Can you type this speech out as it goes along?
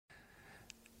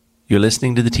You're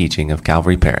listening to the teaching of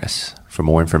Calvary Paris. For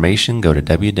more information, go to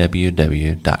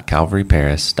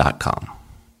www.calvaryparis.com.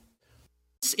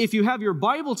 If you have your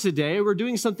Bible today, we're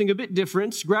doing something a bit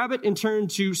different. Grab it and turn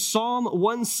to Psalm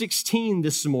 116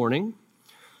 this morning.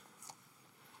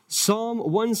 Psalm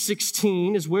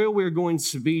 116 is where we're going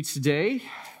to be today.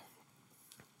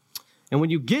 And when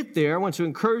you get there, I want to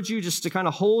encourage you just to kind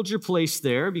of hold your place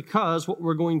there, because what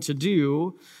we're going to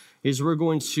do is we're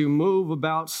going to move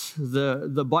about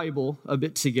the Bible a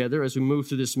bit together as we move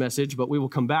through this message, but we will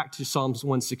come back to Psalms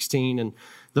 116, and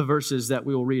the verses that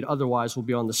we will read otherwise will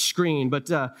be on the screen. But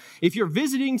if you're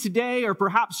visiting today, or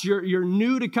perhaps you're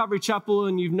new to Calvary Chapel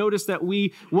and you've noticed that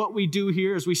what we do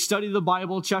here is we study the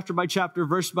Bible chapter by chapter,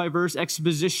 verse by verse,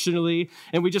 expositionally,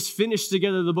 and we just finished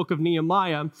together the book of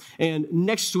Nehemiah, and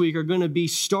next week are going to be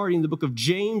starting the book of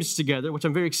James together, which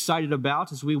I'm very excited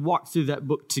about as we walk through that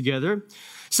book together.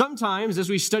 Sometimes as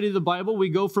we study the Bible, we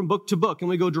go from book to book, and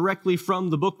we go directly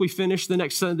from the book we finish the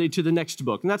next Sunday to the next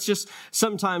book. And that's just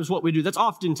sometimes what we do. That's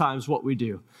oftentimes what we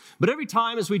do. But every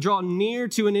time as we draw near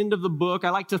to an end of the book,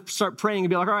 I like to start praying and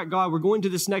be like, all right, God, we're going to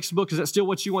this next book. Is that still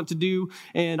what you want to do?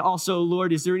 And also,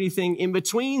 Lord, is there anything in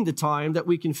between the time that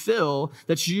we can fill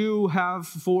that you have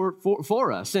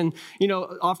for us? And,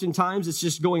 oftentimes it's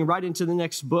just going right into the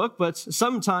next book, but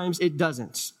sometimes it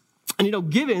doesn't. And,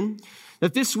 given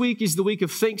that this week is the week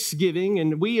of Thanksgiving,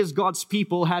 and we as God's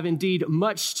people have indeed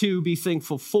much to be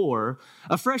thankful for,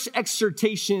 a fresh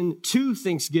exhortation to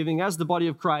Thanksgiving as the body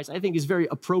of Christ, I think, is very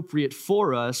appropriate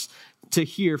for us to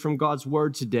hear from God's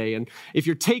word today. And if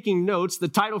you're taking notes, the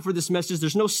title for this message,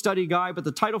 there's no study guide, but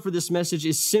the title for this message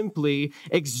is simply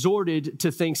Exhorted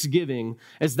to Thanksgiving,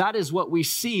 as that is what we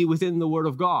see within the Word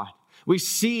of God. We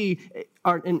see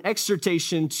an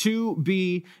exhortation to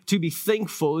be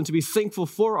thankful and to be thankful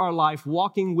for our life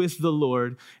walking with the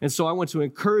Lord. And so I want to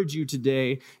encourage you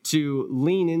today to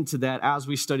lean into that as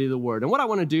we study the Word. And what I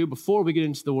want to do before we get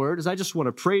into the Word is I just want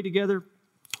to pray together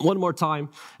one more time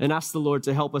and ask the Lord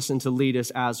to help us and to lead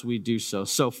us as we do so.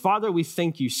 So, Father, we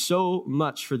thank you so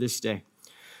much for this day.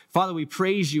 Father, we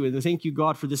praise you and thank you,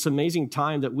 God, for this amazing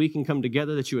time that we can come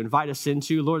together, that you invite us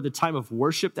into. Lord, the time of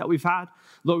worship that we've had,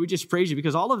 Lord, we just praise you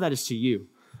because all of that is to you.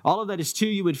 All of that is to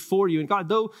you and for you. And God,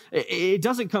 though it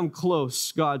doesn't come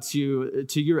close, God, to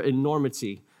your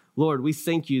enormity, Lord, we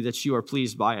thank you that you are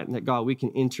pleased by it and that, God, we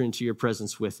can enter into your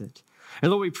presence with it. And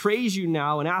Lord, we praise you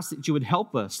now and ask that you would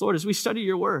help us, Lord, as we study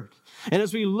your word. And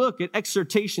as we look at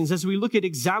exhortations, as we look at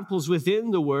examples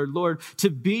within the word, Lord, to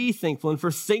be thankful, and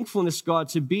for thankfulness, God,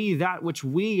 to be that which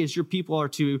we as your people are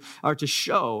to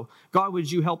show. God, would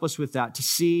you help us with that, to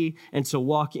see and to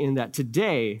walk in that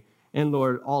today, and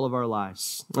Lord, all of our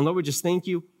lives. And Lord, we just thank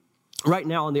you right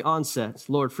now on the onset,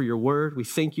 Lord, for your word. We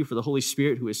thank you for the Holy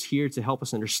Spirit who is here to help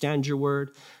us understand your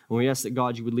word. And we ask that,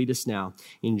 God, you would lead us now.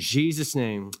 In Jesus'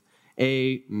 name,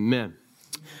 amen.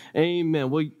 Amen.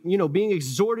 Well, being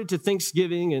exhorted to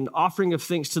thanksgiving and offering of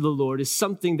thanks to the Lord is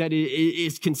something that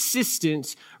is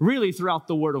consistent really throughout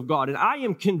the Word of God. And I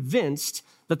am convinced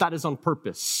that is on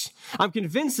purpose. I'm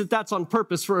convinced that that's on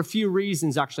purpose for a few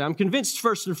reasons, actually. I'm convinced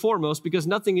first and foremost because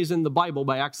nothing is in the Bible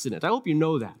by accident. I hope you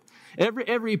know that.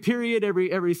 Every period,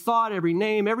 every thought, every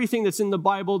name, everything that's in the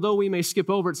Bible, though we may skip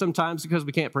over it sometimes because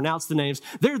we can't pronounce the names,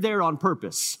 they're there on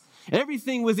purpose.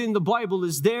 Everything within the Bible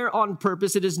is there on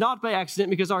purpose. It is not by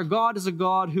accident because our God is a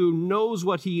God who knows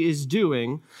what he is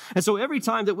doing. And so every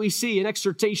time that we see an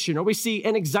exhortation or we see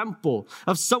an example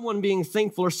of someone being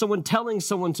thankful or someone telling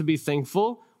someone to be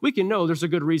thankful, we can know there's a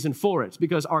good reason for it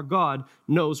because our God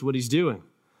knows what he's doing.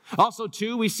 Also,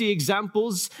 too, we see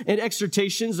examples and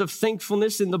exhortations of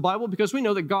thankfulness in the Bible because we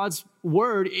know that God's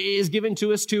word is given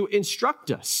to us to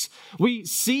instruct us. We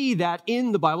see that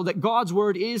in the Bible, that God's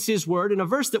word is his word. And a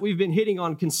verse that we've been hitting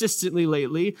on consistently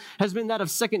lately has been that of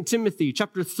 2 Timothy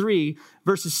chapter 3,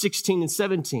 verses 16 and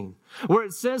 17, where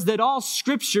it says that all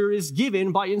scripture is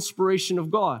given by inspiration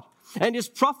of God and is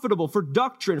profitable for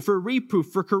doctrine, for reproof,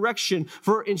 for correction,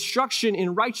 for instruction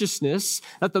in righteousness,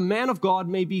 that the man of God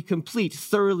may be complete,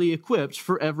 thoroughly equipped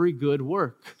for every good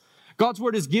work. God's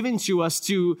word is given to us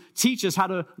to teach us how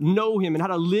to know him and how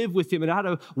to live with him and how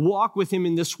to walk with him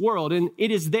in this world. And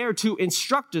it is there to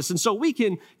instruct us. And so we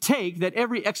can take that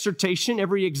every exhortation,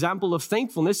 every example of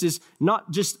thankfulness is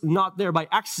not there by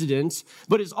accident,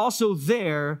 but is also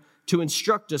there to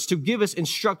instruct us, to give us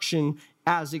instruction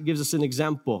as it gives us an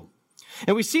example.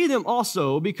 And we see them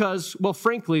also because, well,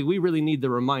 frankly, we really need the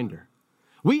reminder.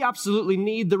 We absolutely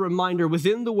need the reminder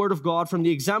within the Word of God from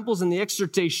the examples and the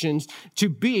exhortations to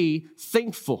be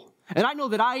thankful. And I know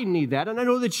that I need that, and I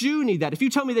know that you need that. If you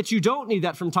tell me that you don't need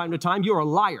that from time to time, you're a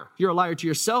liar. You're a liar to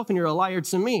yourself, and you're a liar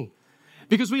to me.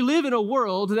 Because we live in a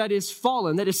world that is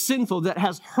fallen, that is sinful, that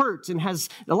has hurt and has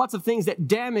lots of things that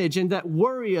damage and that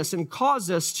worry us and cause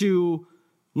us to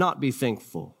not be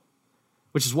thankful.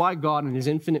 Which is why God, in his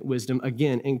infinite wisdom,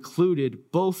 again,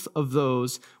 included both of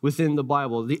those within the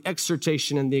Bible, the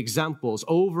exhortation and the examples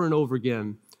over and over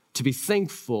again to be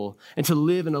thankful and to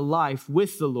live in a life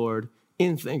with the Lord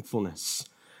in thankfulness.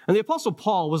 And the Apostle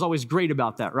Paul was always great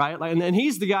about that, right? And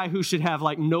he's the guy who should have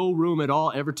no room at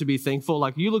all ever to be thankful.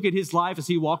 You look at his life as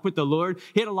he walked with the Lord,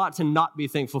 he had a lot to not be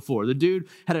thankful for. The dude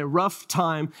had a rough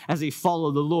time as he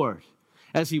followed the Lord.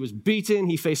 As he was beaten,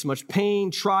 he faced much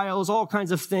pain, trials, all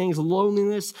kinds of things,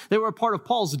 loneliness. They were a part of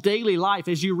Paul's daily life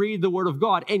as you read the Word of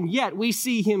God. And yet we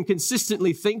see him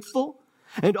consistently thankful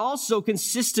and also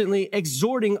consistently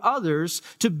exhorting others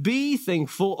to be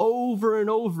thankful over and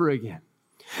over again.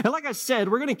 And like I said,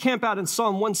 we're going to camp out in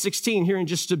Psalm 116 here in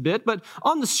just a bit, but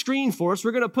on the screen for us,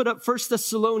 we're going to put up 1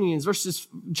 Thessalonians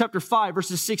chapter 5,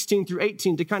 verses 16 through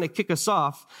 18 to kind of kick us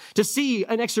off, to see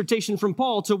an exhortation from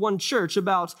Paul to one church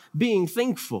about being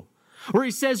thankful, where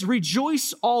he says,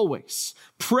 rejoice always,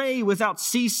 pray without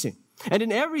ceasing. And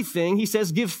in everything, he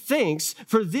says, give thanks,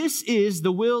 for this is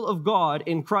the will of God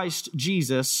in Christ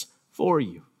Jesus for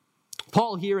you.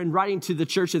 Paul here, in writing to the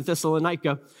church in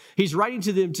Thessalonica, he's writing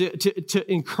to them to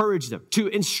encourage them, to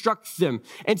instruct them,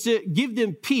 and to give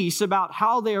them peace about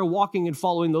how they are walking and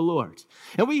following the Lord.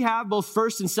 And we have both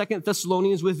 1st and 2nd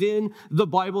Thessalonians within the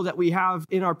Bible that we have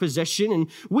in our possession. And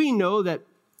we know that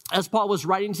as Paul was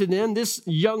writing to them, this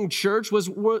young church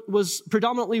was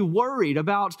predominantly worried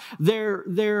about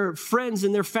their friends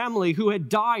and their family who had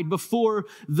died before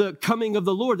the coming of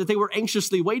the Lord that they were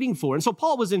anxiously waiting for. And so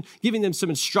Paul was giving them some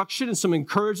instruction and some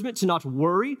encouragement to not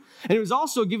worry. And he was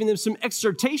also giving them some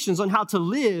exhortations on how to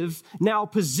live now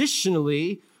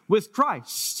positionally with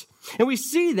Christ. And we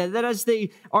see that as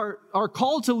they are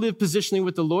called to live positionally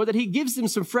with the Lord, that he gives them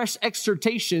some fresh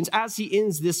exhortations as he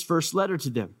ends this first letter to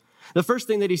them. The first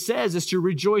thing that he says is to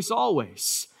rejoice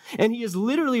always. And he is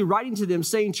literally writing to them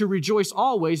saying to rejoice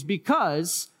always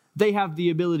because they have the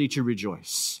ability to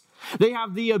rejoice. They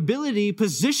have the ability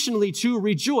positionally to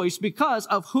rejoice because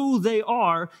of who they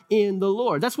are in the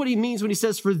Lord. That's what he means when he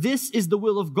says, for this is the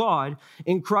will of God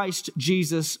in Christ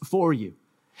Jesus for you.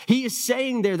 He is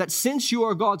saying there that since you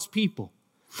are God's people,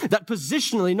 that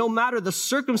positionally, no matter the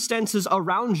circumstances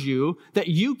around you, that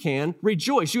you can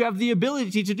rejoice. You have the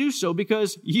ability to do so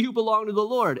because you belong to the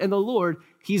Lord. And the Lord,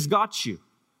 he's got you.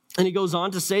 And he goes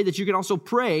on to say that you can also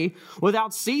pray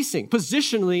without ceasing.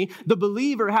 Positionally, the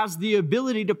believer has the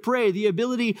ability to pray, the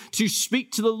ability to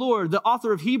speak to the Lord. The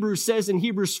author of Hebrews says in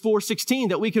Hebrews 4:16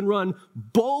 that we can run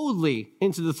boldly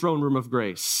into the throne room of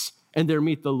grace and there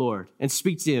meet the Lord and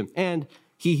speak to him. And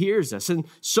he hears us. And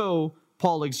so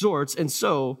Paul exhorts, and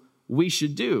so we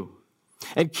should do.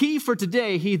 And key for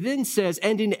today, he then says,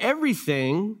 and in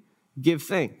everything, give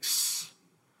thanks.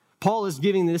 Paul is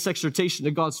giving this exhortation to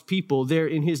God's people there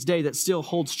in his day that still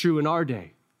holds true in our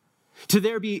day. To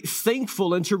there be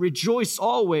thankful and to rejoice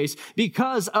always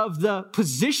because of the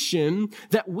position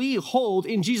that we hold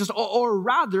in Jesus, or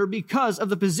rather because of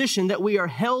the position that we are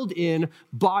held in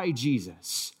by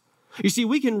Jesus. You see,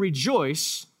 we can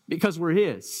rejoice because we're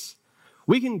his.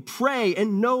 We can pray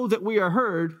and know that we are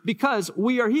heard because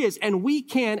we are his, and we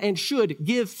can and should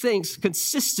give thanks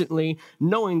consistently,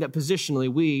 knowing that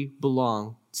positionally we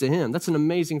belong to him. That's an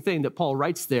amazing thing that Paul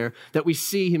writes there, that we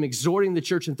see him exhorting the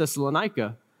church in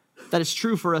Thessalonica. That is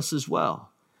true for us as well.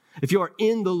 If you are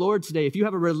in the Lord today, if you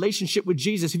have a relationship with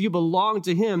Jesus, if you belong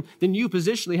to him, then you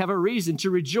positionally have a reason to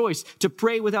rejoice, to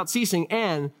pray without ceasing,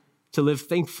 and to live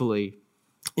thankfully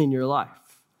in your life.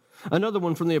 Another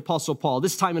one from the Apostle Paul,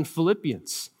 this time in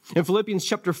Philippians. In Philippians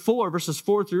chapter 4, verses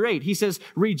 4 through 8, he says,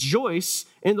 rejoice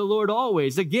in the Lord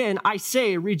always. Again, I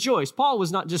say rejoice. Paul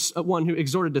was not just one who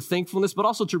exhorted to thankfulness, but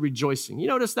also to rejoicing. You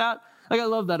notice that? I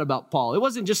love that about Paul. It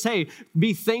wasn't just, hey,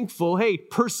 be thankful, hey,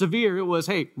 persevere. It was,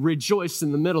 hey, rejoice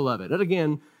in the middle of it. And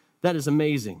again, that is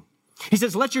amazing. He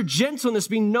says, let your gentleness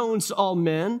be known to all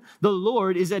men. The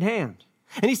Lord is at hand.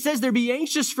 And he says there, be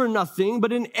anxious for nothing,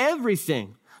 but in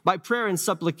everything, by prayer and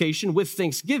supplication with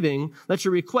thanksgiving, let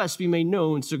your requests be made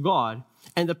known to God.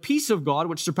 And the peace of God,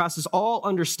 which surpasses all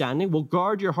understanding, will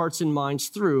guard your hearts and minds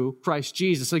through Christ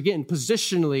Jesus. Again,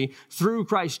 positionally, through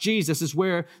Christ Jesus is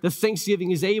where the thanksgiving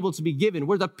is able to be given,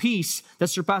 where the peace that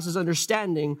surpasses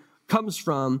understanding comes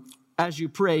from as you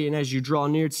pray and as you draw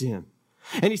near to him.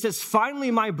 And he says,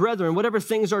 finally, my brethren, whatever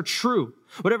things are true,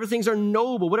 whatever things are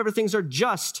noble, whatever things are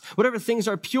just, whatever things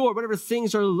are pure, whatever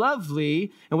things are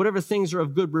lovely, and whatever things are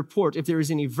of good report, if there is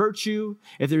any virtue,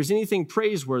 if there is anything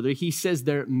praiseworthy, he says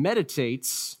there,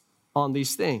 meditates on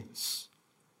these things.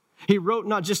 He wrote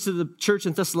not just to the church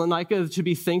in Thessalonica to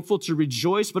be thankful, to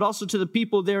rejoice, but also to the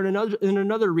people there in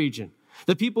another region.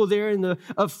 The people there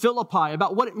of Philippi,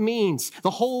 about what it means.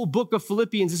 The whole book of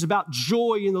Philippians is about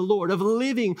joy in the Lord, of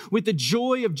living with the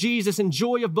joy of Jesus and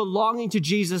joy of belonging to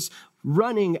Jesus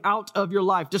running out of your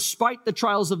life. Despite the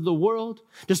trials of the world,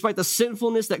 despite the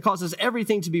sinfulness that causes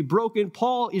everything to be broken,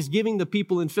 Paul is giving the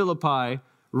people in Philippi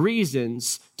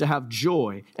reasons to have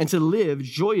joy and to live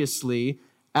joyously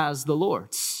as the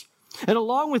Lord's. And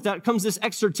along with that comes this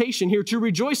exhortation here to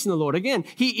rejoice in the Lord. Again,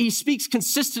 he speaks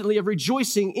consistently of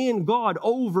rejoicing in God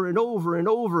over and over and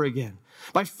over again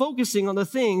by focusing on the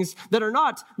things that are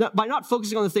by not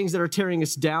focusing on the things that are tearing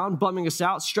us down, bumming us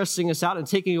out, stressing us out, and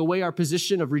taking away our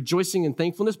position of rejoicing and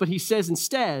thankfulness. But he says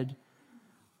instead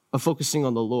of focusing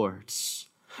on the Lord's,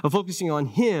 of focusing on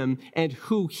him and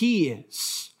who he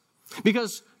is.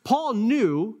 Because Paul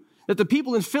knew that the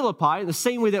people in Philippi, in the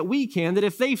same way that we can, that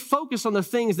if they focus on the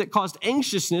things that caused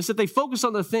anxiousness, if they focus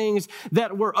on the things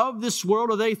that were of this world,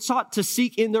 or they sought to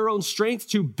seek in their own strength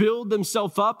to build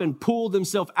themselves up and pull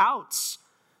themselves out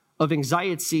of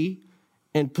anxiety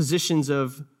and positions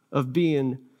of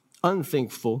being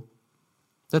unthankful,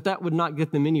 that would not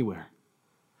get them anywhere.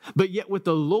 But yet with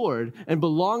the Lord and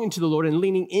belonging to the Lord and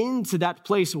leaning into that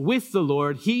place with the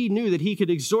Lord, he knew that he could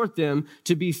exhort them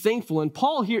to be thankful. And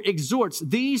Paul here exhorts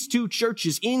these two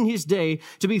churches in his day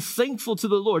to be thankful to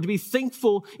the Lord, to be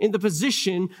thankful in the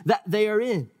position that they are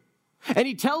in. And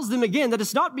he tells them again that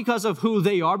it's not because of who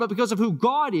they are, but because of who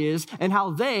God is and how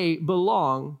they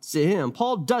belong to him.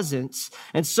 Paul doesn't,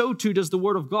 and so too does the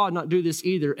word of God not do this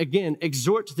either. Again,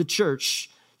 exhort the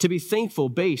church to be thankful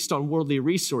based on worldly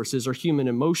resources or human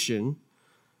emotion,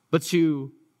 but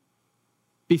to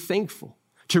be thankful,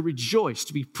 to rejoice,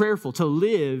 to be prayerful, to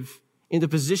live in the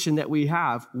position that we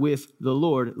have with the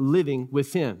Lord, living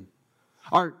with him.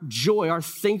 Our joy, our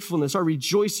thankfulness, our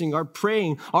rejoicing, our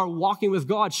praying, our walking with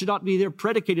God should not be there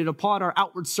predicated upon our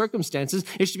outward circumstances.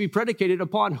 It should be predicated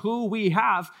upon who we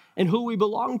have and who we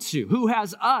belong to, who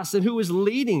has us and who is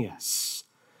leading us.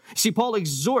 See, Paul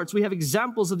exhorts, we have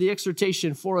examples of the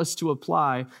exhortation for us to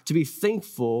apply, to be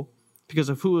thankful because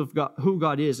of who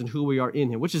God is and who we are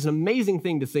in him, which is an amazing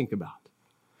thing to think about.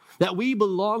 That we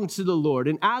belong to the Lord,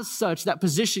 and as such, that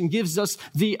position gives us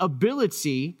the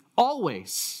ability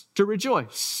always to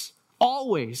rejoice,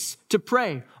 always to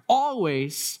pray,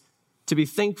 always to be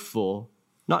thankful,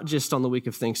 not just on the week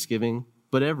of Thanksgiving,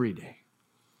 but every day.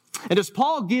 And as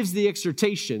Paul gives the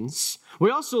exhortations, we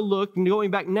also look,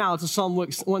 going back now to Psalm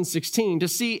 116, to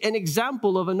see an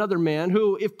example of another man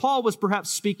who, if Paul was perhaps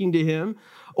speaking to him,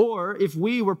 or if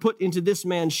we were put into this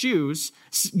man's shoes,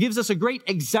 gives us a great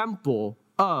example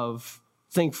of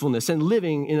thankfulness and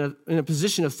living in a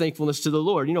position of thankfulness to the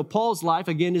Lord. You know, Paul's life,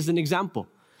 again, is an example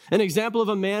of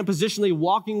a man positionally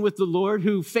walking with the Lord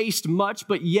who faced much,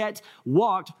 but yet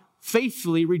walked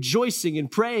faithfully, rejoicing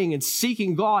and praying and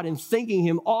seeking God and thanking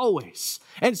him always.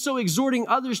 And so exhorting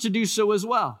others to do so as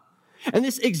well. And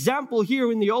this example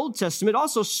here in the Old Testament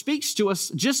also speaks to us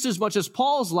just as much as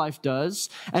Paul's life does,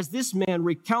 as this man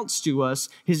recounts to us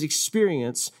his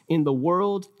experience in the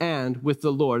world and with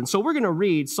the Lord. And so we're going to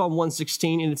read Psalm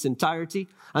 116 in its entirety.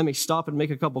 I may stop and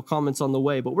make a couple comments on the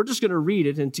way, but we're just going to read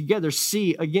it and together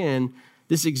see again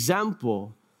this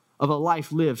example of a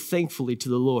life lived thankfully to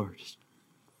the Lord.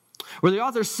 Where the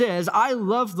author says, I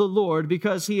love the Lord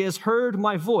because he has heard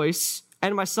my voice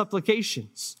and my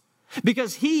supplications.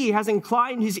 Because he has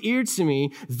inclined his ear to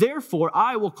me, therefore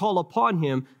I will call upon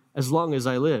him as long as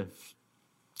I live.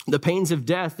 The pains of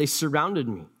death, they surrounded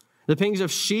me. The pangs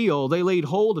of Sheol, they laid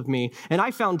hold of me, and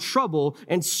I found trouble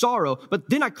and sorrow. But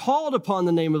then I called upon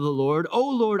the name of the Lord. O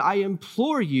Lord, I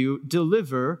implore you,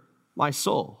 deliver my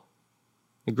soul.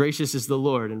 And gracious is the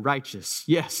Lord and righteous.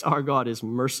 Yes, our God is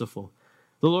merciful.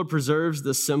 The Lord preserves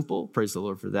the simple. Praise the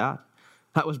Lord for that.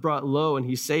 I was brought low and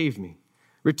he saved me.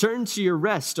 Return to your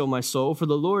rest, O my soul, for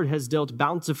the Lord has dealt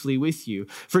bountifully with you.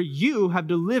 For you have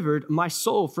delivered my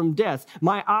soul from death,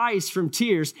 my eyes from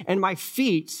tears, and my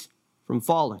feet from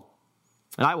falling.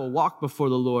 And I will walk before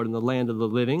the Lord in the land of the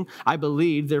living. I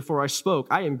believed, therefore I spoke.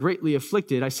 I am greatly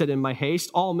afflicted. I said in my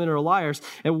haste, all men are liars.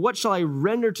 And what shall I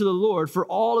render to the Lord for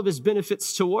all of his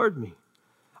benefits toward me?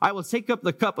 I will take up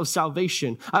the cup of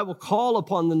salvation. I will call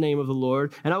upon the name of the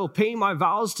Lord, and I will pay my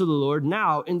vows to the Lord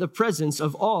now in the presence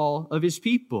of all of his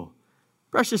people.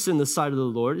 Precious in the sight of the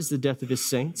Lord is the death of his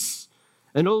saints.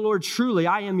 And, O Lord, truly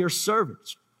I am your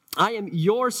servant. I am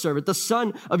your servant, the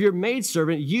son of your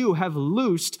maidservant. You have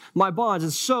loosed my bonds.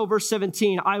 And so, verse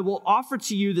 17, I will offer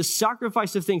to you the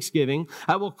sacrifice of thanksgiving.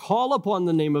 I will call upon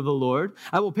the name of the Lord.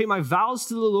 I will pay my vows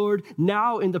to the Lord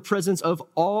now in the presence of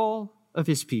all of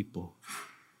his people.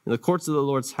 in the courts of the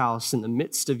Lord's house, in the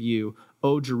midst of you,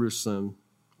 O Jerusalem,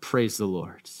 praise the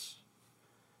Lord.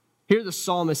 Here the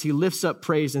psalmist, he lifts up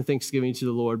praise and thanksgiving to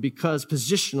the Lord because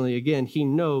positionally, again, he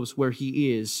knows where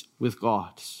he is with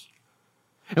God.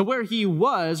 And where he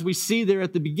was, we see there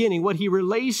at the beginning, what he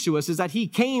relays to us is that he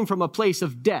came from a place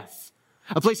of death,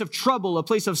 a place of trouble, a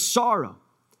place of sorrow.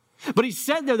 But he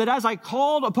said there that as I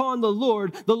called upon the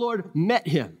Lord met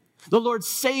him. The Lord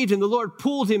saved him. The Lord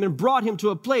pulled him and brought him to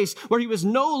a place where he was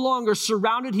no longer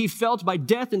surrounded, he felt, by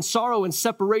death and sorrow and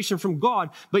separation from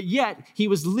God, but yet he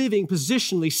was living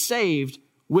positionally saved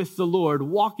with the Lord,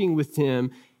 walking with him,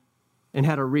 and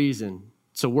had a reason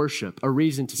to worship, a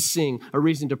reason to sing, a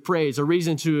reason to praise, a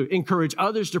reason to encourage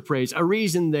others to praise, a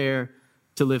reason there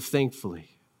to live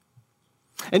thankfully.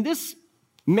 And this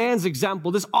man's example,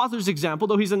 this author's example,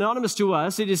 though he's anonymous to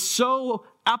us, it is so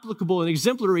applicable and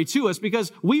exemplary to us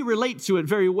because we relate to it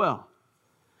very well.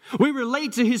 We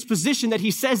relate to his position that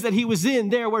he says that he was in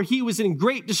there where he was in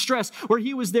great distress, where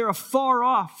he was there afar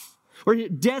off, where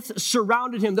death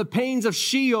surrounded him. The pains of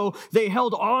Sheol, they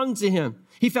held on to him.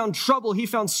 He found trouble, he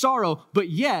found sorrow, but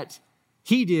yet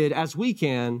he did, as we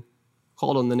can,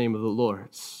 called on the name of the Lord.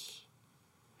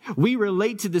 We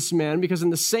relate to this man because in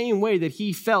the same way that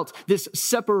he felt this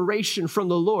separation from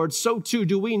the Lord, so too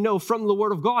do we know from the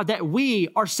Word of God that we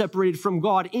are separated from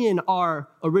God in our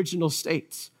original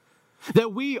state.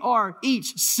 That we are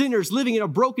each sinners living in a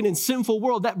broken and sinful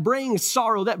world that brings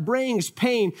sorrow, that brings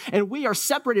pain, and we are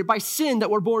separated by sin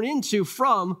that we're born into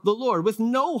from the Lord with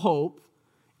no hope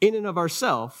in and of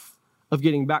ourselves of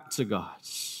getting back to God.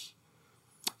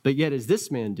 But yet as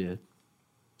this man did,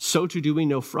 so too do we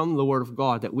know from the Word of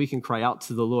God that we can cry out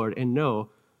to the Lord and know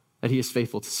that he is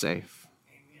faithful to save.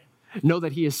 Amen. Know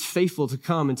that he is faithful to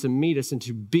come and to meet us and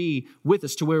to be with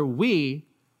us to where we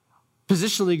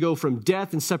positionally go from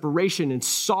death and separation and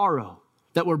sorrow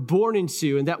that we're born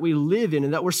into and that we live in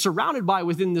and that we're surrounded by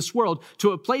within this world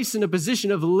to a place and a position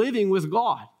of living with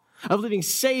God, of living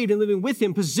saved and living with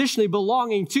him, positionally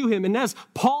belonging to him. And as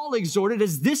Paul exhorted,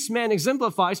 as this man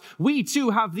exemplifies, we too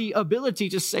have the ability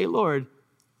to say, Lord,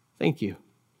 thank you.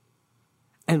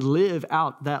 And live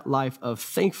out that life of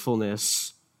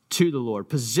thankfulness to the Lord.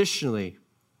 Positionally,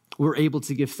 we're able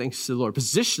to give thanks to the Lord.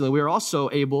 Positionally, we are also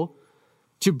able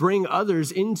to bring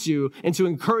others into and to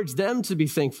encourage them to be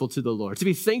thankful to the Lord, to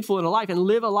be thankful in a life and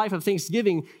live a life of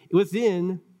thanksgiving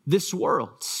within this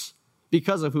world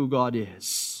because of who God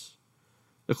is.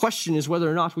 The question is whether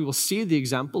or not we will see the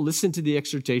example, listen to the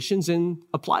exhortations, and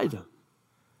apply them.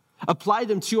 Apply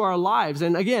them to our lives.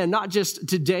 And again, not just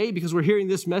today because we're hearing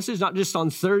this message, not just on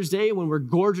Thursday when we're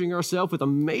gorging ourselves with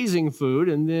amazing food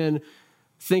and then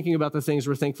thinking about the things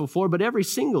we're thankful for, but every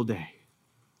single day.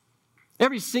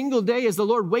 Every single day as the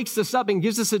Lord wakes us up and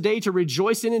gives us a day to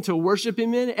rejoice in and to worship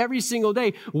him in, every single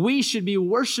day we should be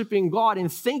worshiping God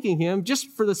and thanking him just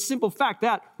for the simple fact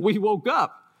that we woke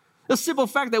up. The simple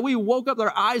fact that we woke up,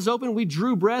 our eyes open, we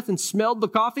drew breath and smelled the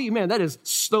coffee, man,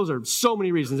 those are so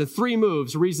many reasons. And 3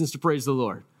 reasons to praise the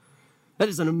Lord. That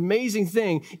is an amazing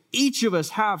thing. Each of us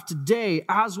have today,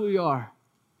 as we are,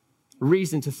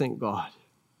 reason to thank God.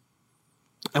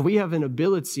 And we have an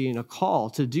ability and a call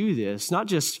to do this, not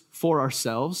just for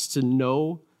ourselves, to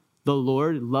know the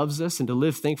Lord loves us and to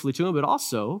live thankfully to him, but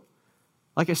also,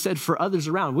 like I said, for others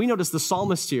around. We notice the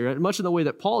psalmist here, much in the way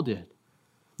that Paul did.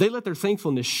 They let their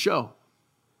thankfulness show.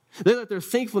 They let their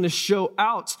thankfulness show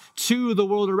out to the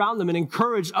world around them and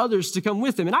encourage others to come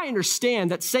with them. And I understand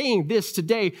that saying this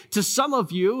today to some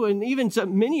of you and even to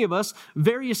many of us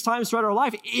various times throughout our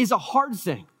life is a hard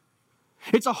thing.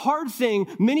 It's a hard thing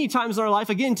many times in our life,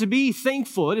 again, to be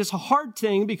thankful. It is a hard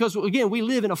thing because, again, we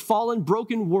live in a fallen,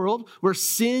 broken world where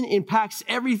sin impacts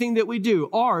everything that we do,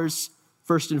 ours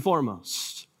first and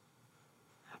foremost.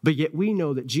 But yet we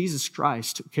know that Jesus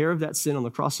Christ took care of that sin on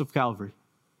the cross of Calvary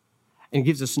and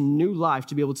gives us new life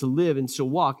to be able to live and to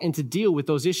walk and to deal with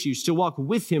those issues, to walk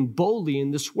with him boldly in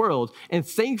this world and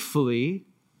thankfully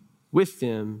with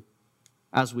him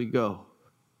as we go.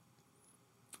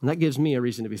 And that gives me a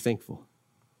reason to be thankful.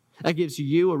 That gives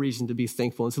you a reason to be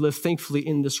thankful and to live thankfully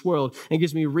in this world. And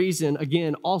gives me reason,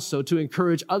 again, also to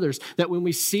encourage others that when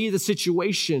we see the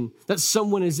situation that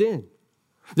someone is in,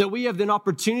 that we have an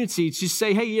opportunity to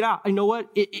say, hey, you know what?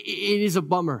 It is a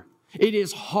bummer. It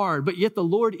is hard, but yet the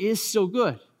Lord is still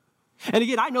good. And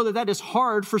again, I know that is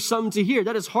hard for some to hear.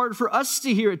 That is hard for us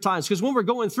to hear at times because when we're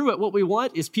going through it, what we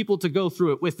want is people to go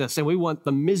through it with us. And we want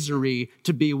the misery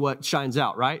to be what shines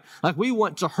out, right? Like we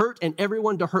want to hurt and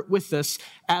everyone to hurt with us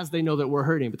as they know that we're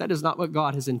hurting. But that is not what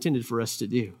God has intended for us to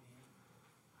do.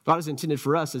 God has intended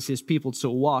for us as his people to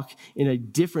walk in a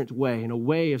different way, in a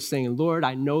way of saying, Lord,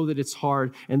 I know that it's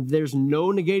hard, and there's no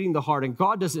negating the hard, and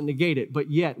God doesn't negate it,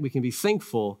 but yet we can be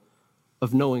thankful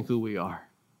of knowing who we are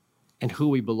and who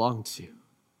we belong to.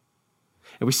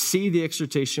 And we see the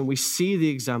exhortation, we see the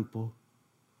example,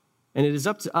 and it is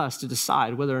up to us to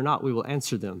decide whether or not we will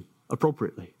answer them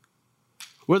appropriately.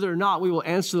 Whether or not we will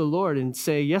answer the Lord and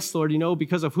say, yes, Lord,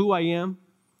 because of who I am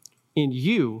in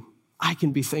you, I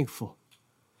can be thankful.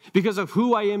 Because of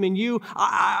who I am in you,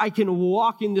 I can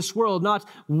walk in this world not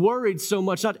worried so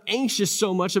much, not anxious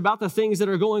so much about the things that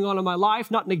are going on in my life,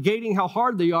 not negating how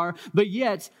hard they are, but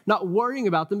yet not worrying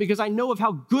about them because I know of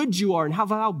how good you are and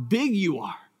how big you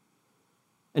are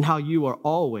and how you are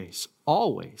always,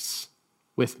 always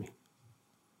with me.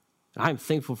 I'm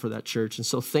thankful for that, church, and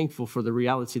so thankful for the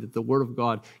reality that the Word of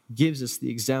God gives us the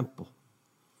example.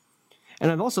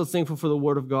 And I'm also thankful for the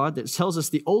Word of God that tells us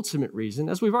the ultimate reason,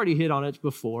 as we've already hit on it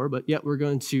before, but yet we're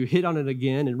going to hit on it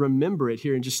again and remember it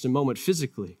here in just a moment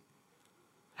physically.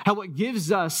 How what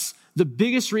gives us the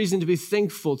biggest reason to be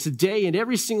thankful today and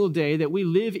every single day that we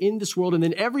live in this world, and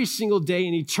then every single day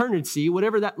in eternity,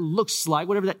 whatever that looks like,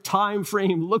 whatever that time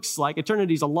frame looks like.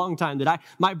 Eternity is a long time that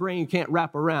my brain can't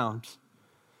wrap around.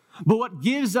 But what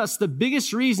gives us the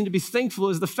biggest reason to be thankful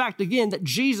is the fact, again, that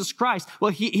Jesus Christ,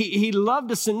 he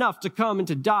loved us enough to come and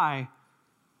to die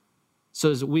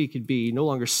so that we could be no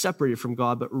longer separated from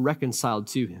God, but reconciled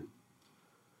to him.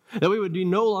 That we would be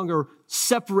no longer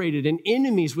separated and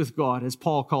enemies with God, as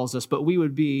Paul calls us, but we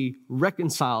would be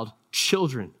reconciled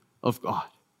children of God.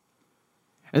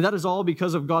 And that is all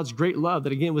because of God's great love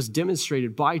that, again, was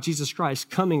demonstrated by Jesus Christ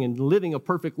coming and living a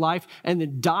perfect life and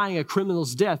then dying a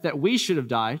criminal's death that we should have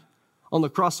died on the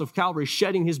cross of Calvary,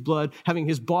 shedding his blood, having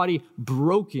his body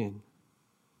broken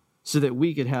so that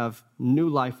we could have new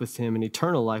life with him and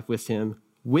eternal life with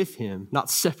him, not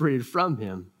separated from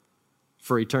him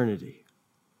for eternity.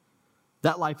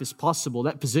 That life is possible.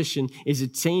 That position is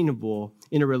attainable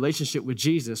in a relationship with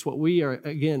Jesus. What we are,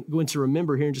 again, going to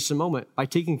remember here in just a moment by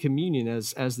taking communion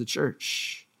as the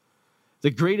church. The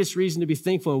greatest reason to be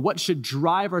thankful and what should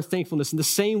drive our thankfulness in the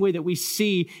same way that we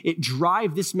see it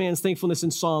drive this man's thankfulness in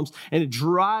Psalms and it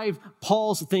drive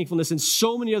Paul's thankfulness and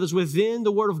so many others within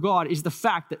the Word of God is the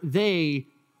fact that they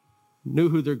knew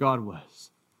who their God was.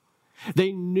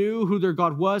 They knew who their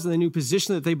God was and they knew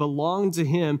position that they belonged to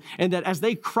him and that as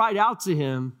they cried out to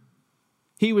him,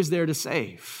 he was there to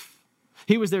save.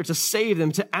 He was there to save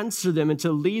them, to answer them, and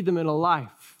to lead them in a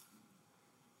life.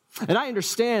 And I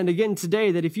understand, again,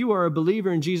 today that if you are a believer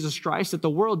in Jesus Christ, that the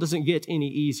world doesn't get any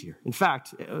easier. In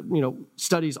fact,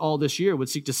 studies all this year would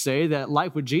seek to say that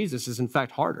life with Jesus is, in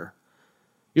fact, harder.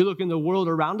 You look in the world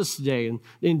around us today, and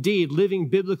indeed, living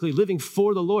biblically, living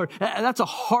for the Lord, that's a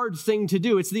hard thing to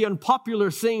do. It's the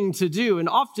unpopular thing to do. And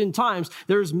oftentimes,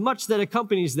 there's much that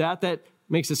accompanies that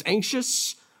makes us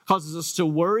anxious, causes us to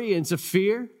worry and to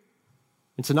fear,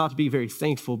 and to not be very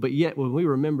thankful. But yet, when we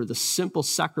remember the simple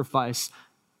sacrifice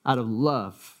out of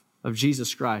love of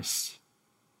Jesus Christ,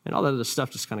 and all that other stuff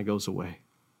just kind of goes away.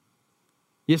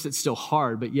 Yes, it's still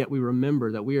hard, but yet we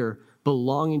remember that we are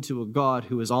belonging to a God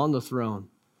who is on the throne,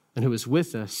 and who is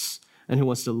with us, and who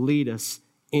wants to lead us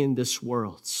in this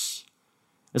world.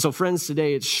 And so, friends,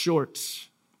 today it's short,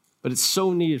 but it's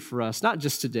so needed for us, not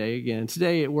just today. Again,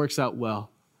 today it works out well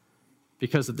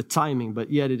because of the timing, but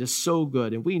yet it is so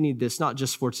good, and we need this not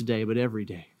just for today, but every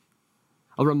day.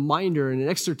 A reminder and an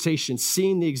exhortation,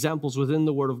 seeing the examples within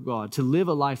the Word of God, to live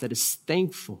a life that is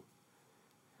thankful,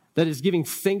 that is giving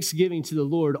thanksgiving to the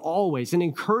Lord always, and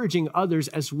encouraging others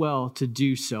as well to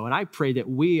do so. And I pray that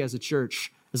we as a church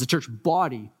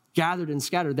body, gathered and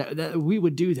scattered, that we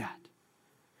would do that.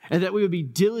 And that we would be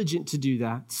diligent to do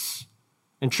that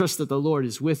and trust that the Lord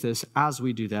is with us as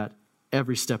we do that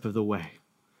every step of the way.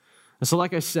 And so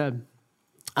like I said,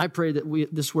 I pray that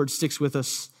this word sticks with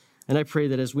us. And I pray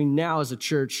that as we now as a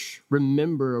church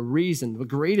remember a reason, the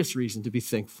greatest reason to be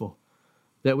thankful,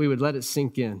 that we would let it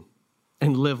sink in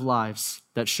and live lives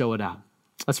that show it out.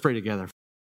 Let's pray together.